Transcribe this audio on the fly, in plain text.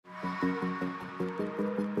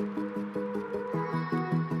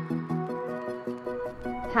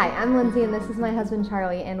Hi, I'm Lindsay and this is my husband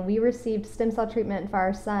Charlie, and we received stem cell treatment for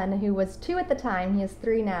our son, who was 2 at the time, he is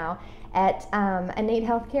 3 now, at Innate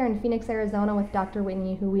Healthcare in Phoenix, Arizona with Dr.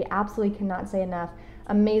 Whitney, who we absolutely cannot say enough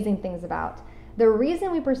amazing things about. The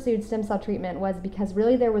reason we pursued stem cell treatment was because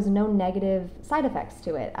really there was no negative side effects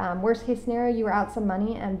to it. Worst case scenario, you were out some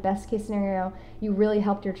money, and best case scenario, you really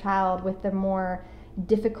helped your child with the more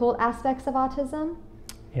difficult aspects of autism.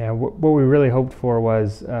 Yeah, what we really hoped for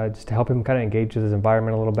was just to help him kind of engage with his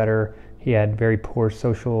environment a little better. He had very poor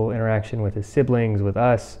social interaction with his siblings, with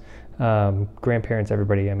us, grandparents,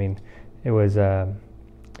 everybody. I mean, it was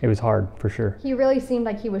hard for sure. He really seemed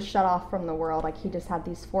like he was shut off from the world. Like he just had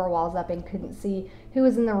these 4 walls up and couldn't see who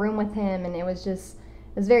was in the room with him, and it was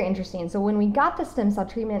very interesting. So when we got the stem cell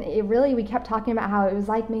treatment, we kept talking about how it was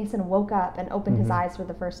like Mason woke up and opened his eyes for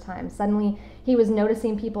the first time. Suddenly he was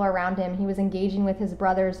noticing people around him. He was engaging with his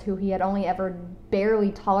brothers, who he had only ever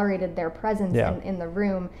barely tolerated their presence in the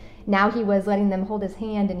room. Now he was letting them hold his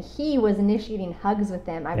hand, and he was initiating hugs with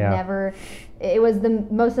them. It was the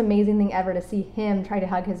most amazing thing ever to see him try to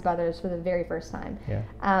hug his brothers for the very first time. Yeah.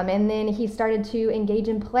 And then he started to engage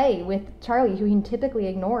in play with Charlie, who he typically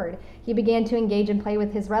ignored. He began to engage in play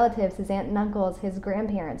with his relatives, his aunt and uncles, his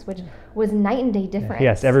grandparents, which was night and day difference. He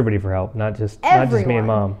asked everybody for help, not just me and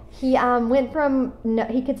Mom. He went from,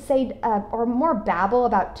 he could say or more babble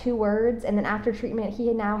about 2 words, and then after treatment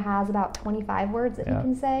he now has about 25 words that he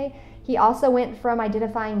can say. He also went from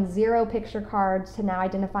identifying 0 picture cards to now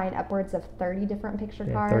identifying upwards of 30 different picture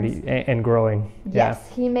cards. 30 and growing. Yes,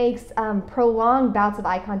 he makes prolonged bouts of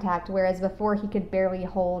eye contact, whereas before he could barely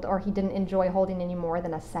hold, or he didn't enjoy holding any more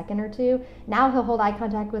than a second or 2. Now he'll hold eye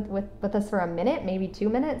contact with us for a minute, maybe 2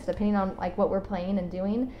 minutes, depending on like what we're playing and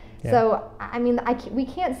doing. Yeah. So I mean, we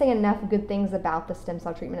can't say enough good things about the stem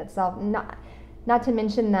cell treatment itself. Not to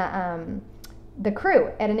mention the crew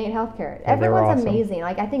at Innate Healthcare. Everyone's awesome. Amazing.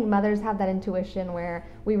 Like, I think mothers have that intuition where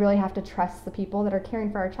we really have to trust the people that are caring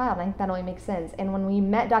for our child. And I think that only makes sense. And when we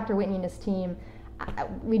met Dr. Whitney and his team,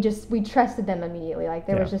 we trusted them immediately. Like,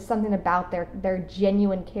 there was just something about their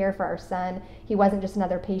genuine care for our son. He wasn't just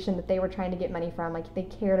another patient that they were trying to get money from. Like, they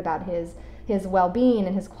cared about his well-being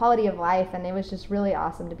and his quality of life, and it was just really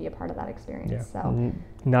awesome to be a part of that experience. Yeah. So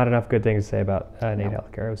not enough good things to say about Innate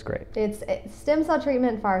Healthcare. It was great. Stem cell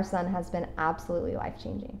treatment for our son has been absolutely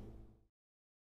life-changing.